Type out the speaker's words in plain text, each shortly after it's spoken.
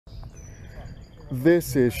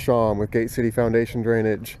This is Sean with Gate City Foundation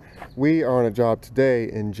Drainage. We are on a job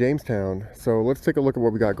today in Jamestown, so let's take a look at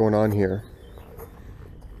what we got going on here.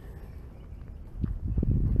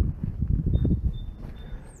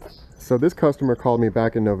 So this customer called me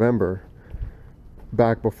back in November,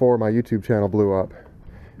 back before my YouTube channel blew up,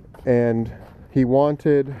 and he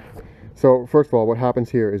wanted, so first of all, what happens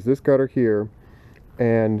here is this gutter here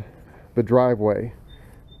and the driveway,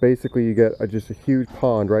 basically you get just a huge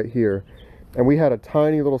pond right here. And we had a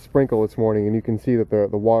tiny little sprinkle this morning, and you can see that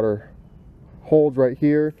the water holds right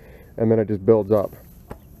here, and then it just builds up.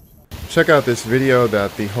 Check out this video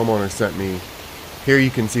that the homeowner sent me. Here you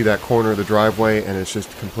can see that corner of the driveway, and it's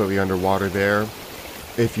just completely underwater there.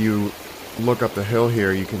 If you look up the hill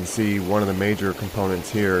here, you can see one of the major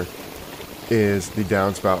components here is the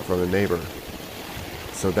downspout from the neighbor.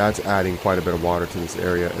 So that's adding quite a bit of water to this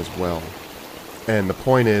area as well. And the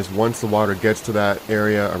point is, once the water gets to that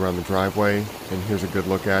area around the driveway, and here's a good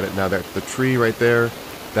look at it, now that the tree right there,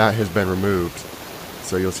 that has been removed.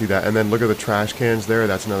 So you'll see that. And then look at the trash cans there.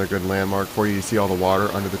 That's another good landmark for you. You see all the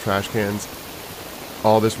water under the trash cans.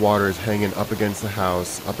 All this water is hanging up against the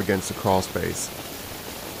house, up against the crawl space.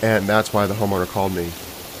 And that's why the homeowner called me.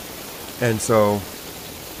 And so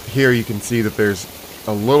here you can see that there's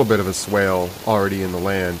a little bit of a swale already in the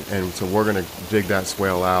land, and so we're going to dig that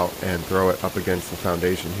swale out and throw it up against the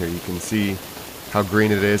foundation here. You can see how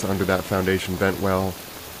green it is under that foundation vent well,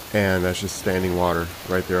 and that's just standing water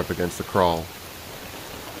right there up against the crawl.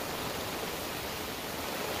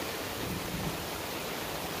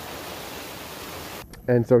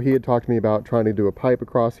 And so he had talked to me about trying to do a pipe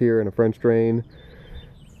across here and a French drain.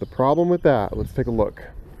 The problem with that, let's take a look.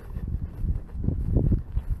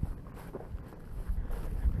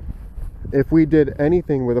 If we did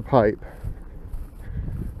anything with a pipe,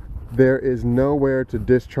 there is nowhere to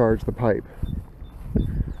discharge the pipe.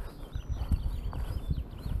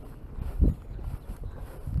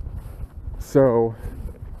 So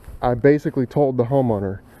I basically told the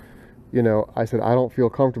homeowner, you know, I said, I don't feel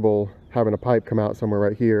comfortable having a pipe come out somewhere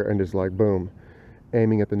right here and just like boom,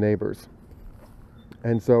 aiming at the neighbors.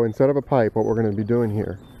 And so instead of a pipe, what we're going to be doing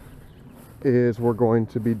here is we're going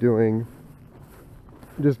to be doing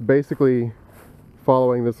just basically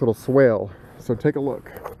following this little swale. So take a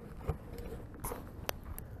look.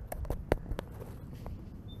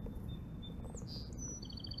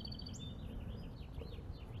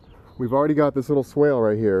 We've already got this little swale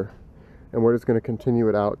right here, and we're just going to continue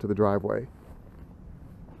it out to the driveway.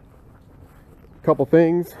 A couple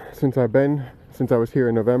things since I was here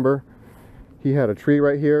in November. He had a tree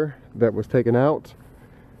right here that was taken out,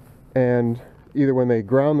 and either when they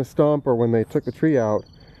ground the stump or when they took the tree out,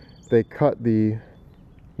 they cut the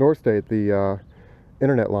North State, the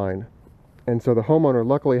internet line. And so the homeowner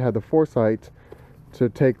luckily had the foresight to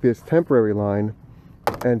take this temporary line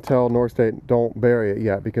and tell North State, don't bury it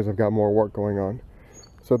yet because I've got more work going on.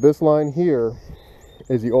 So this line here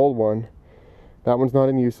is the old one. That one's not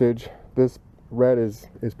in usage. This red is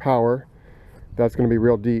power. That's going to be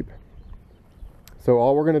real deep. So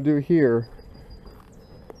all we're going to do here,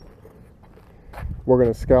 we're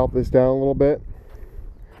going to scalp this down a little bit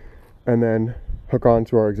and then hook on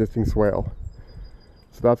to our existing swale.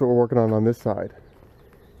 So that's what we're working on this side.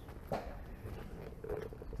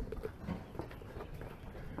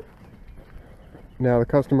 Now the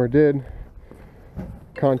customer did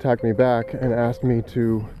contact me back and asked me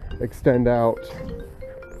to extend out.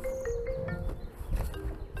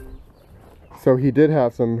 So he did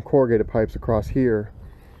have some corrugated pipes across here.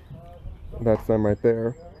 That's them right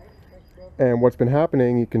there. And what's been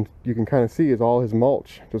happening, you can kind of see, is all his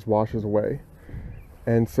mulch just washes away.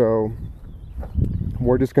 And so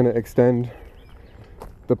we're just going to extend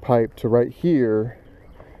the pipe to right here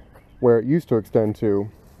where it used to extend to.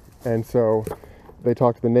 And so they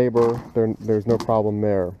talked to the neighbor, there's no problem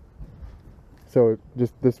there. So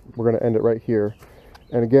just this, we're going to end it right here.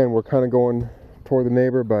 And again, we're kind of going toward the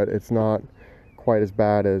neighbor, but it's not quite as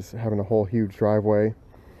bad as having a whole huge driveway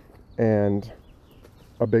and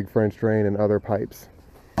a big French drain and other pipes.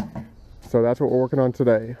 So that's what we're working on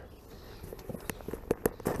today.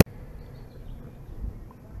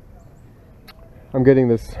 I'm getting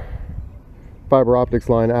this fiber optics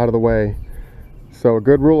line out of the way. So a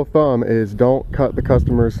good rule of thumb is don't cut the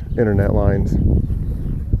customer's internet lines.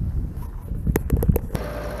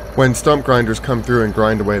 When stump grinders come through and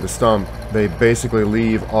grind away the stump, they basically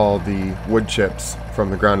leave all the wood chips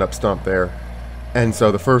from the ground up stump there. And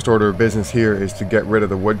so the first order of business here is to get rid of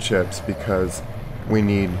the wood chips because we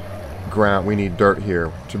need dirt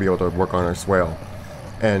here to be able to work on our swale.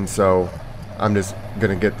 And so I'm just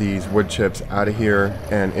gonna get these wood chips out of here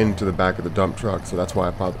and into the back of the dump truck. So that's why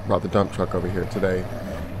I brought the dump truck over here today.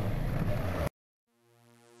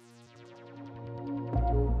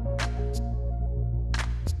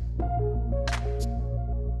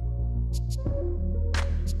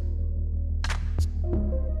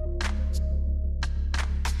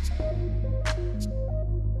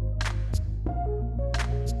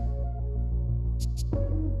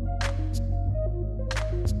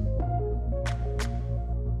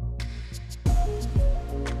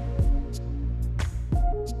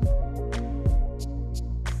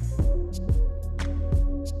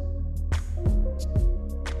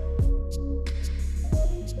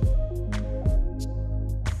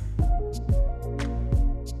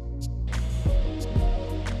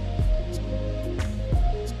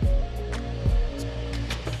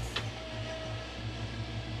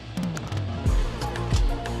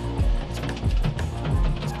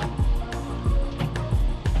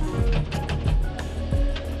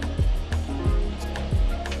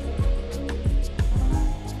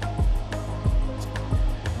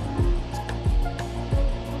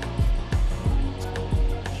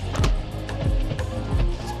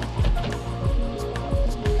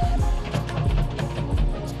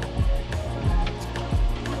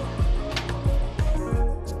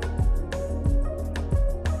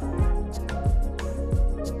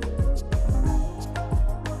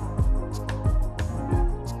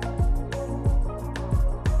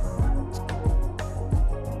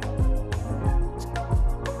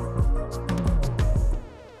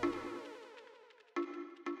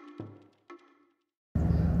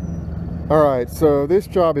 Alright, so this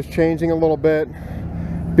job is changing a little bit.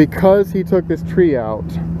 Because he took this tree out,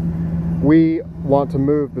 we want to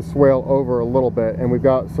move the swale over a little bit, and we've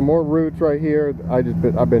got some more roots right here.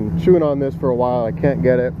 I've been chewing on this for a while. I can't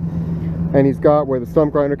get it. And he's got where the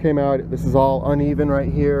stump grinder came out. This is all uneven right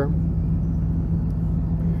here.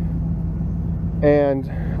 And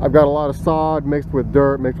I've got a lot of sod mixed with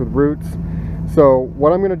dirt, mixed with roots. So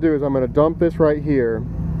what I'm going to do is I'm going to dump this right here,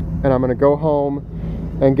 and I'm going to go home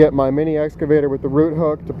and get my mini excavator with the root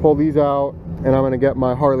hook to pull these out, and I'm going to get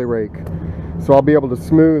my Harley rake. So I'll be able to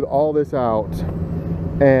smooth all this out,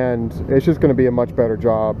 and it's just going to be a much better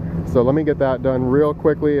job. So let me get that done real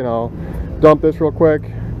quickly, and I'll dump this real quick,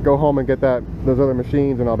 go home and get those other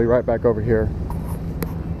machines, and I'll be right back over here.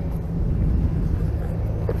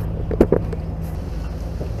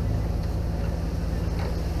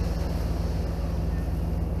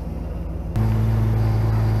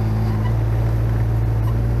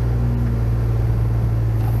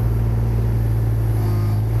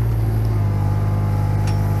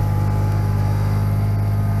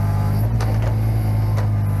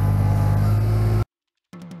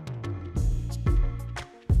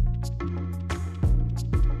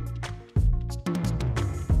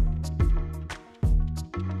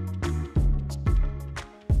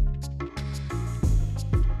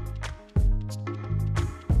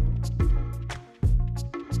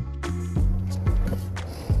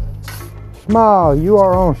 Smile, you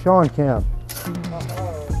are on Sean Cam.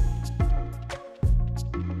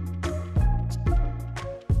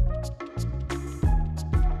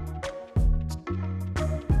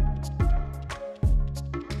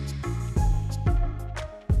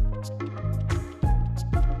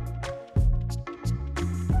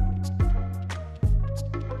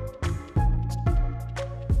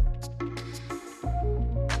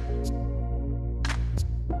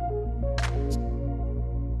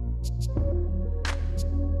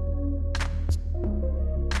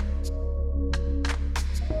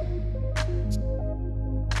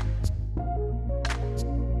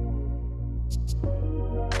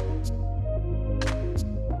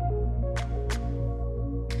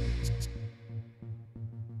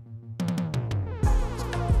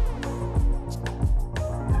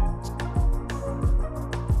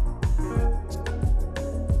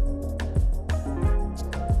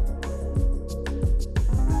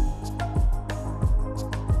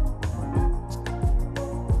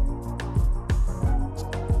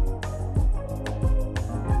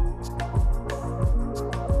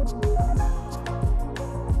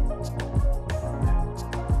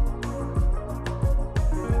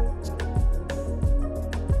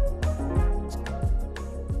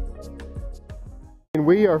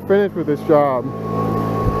 We are finished with this job.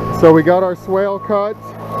 So we got our swale cut.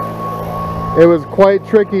 It was quite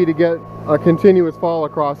tricky to get a continuous fall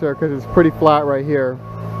across there because it's pretty flat right here.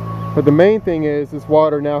 But the main thing is this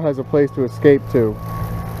water now has a place to escape to.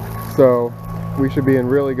 So we should be in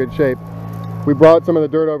really good shape. We brought some of the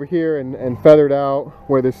dirt over here and feathered out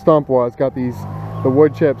where this stump was. Got the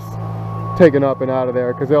wood chips taken up and out of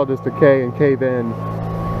there because they'll just decay and cave in.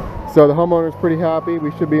 So the homeowner's pretty happy. We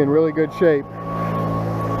should be in really good shape.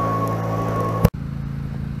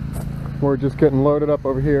 We're just getting loaded up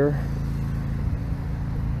over here.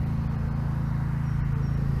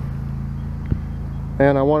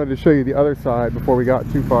 And I wanted to show you the other side before we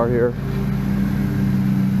got too far here.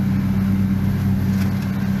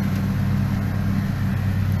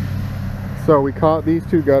 So we caught these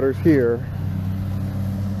two gutters here,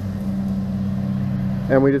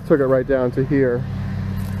 and we just took it right down to here.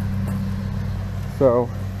 So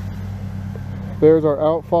there's our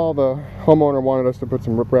outfall. The homeowner wanted us to put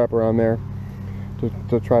some riprap around there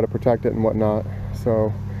to try to protect it and whatnot.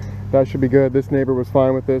 So that should be good. This neighbor was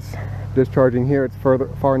fine with this discharging here. It's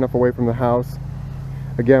far enough away from the house.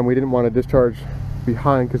 Again, we didn't want to discharge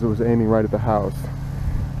behind because it was aiming right at the house.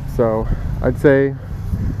 So I'd say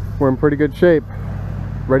we're in pretty good shape,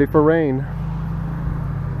 ready for rain.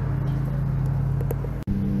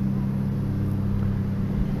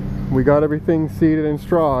 We got everything seeded and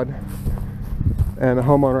strawed, and the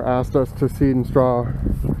homeowner asked us to seed and straw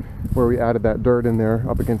where we added that dirt in there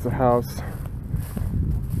up against the house.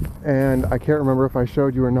 And I can't remember if I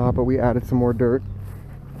showed you or not, but we added some more dirt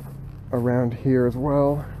around here as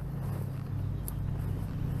well.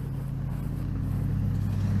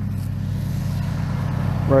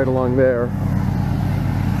 Right along there.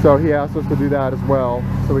 So he asked us to do that as well.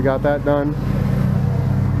 So we got that done.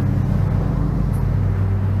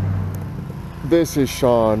 This is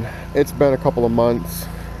Sean. It's been a couple of months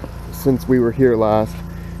since we were here last,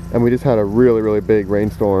 and we just had a really big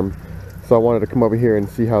rainstorm. So I wanted to come over here and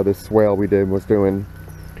see how this swale we did was doing.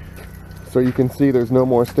 So you can see there's no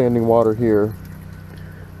more standing water here,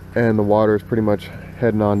 and the water is pretty much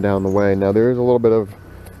heading on down the way. Now there is a little bit of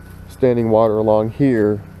standing water along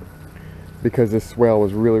here because this swale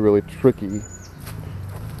was really tricky,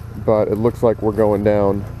 but it looks like we're going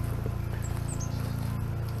down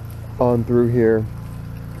on through here,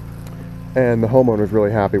 and the homeowner's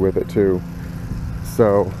really happy with it too.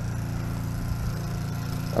 So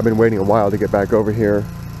I've been waiting a while to get back over here.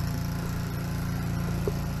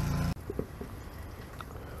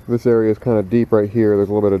 This area is kind of deep right here. There's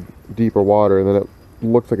a little bit of deeper water, and then it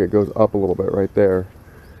looks like it goes up a little bit right there.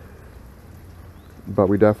 But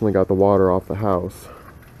we definitely got the water off the house.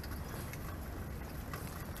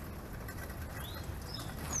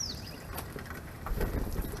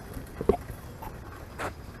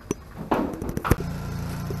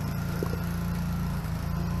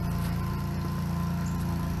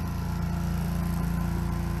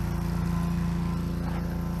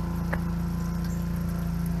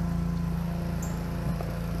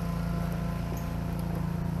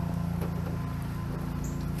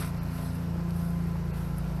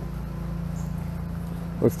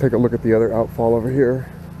 Let's take a look at the other outfall over here.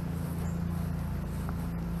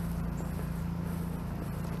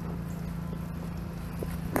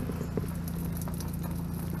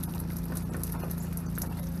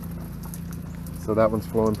 So that one's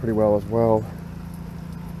flowing pretty well as well.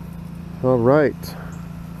 All right.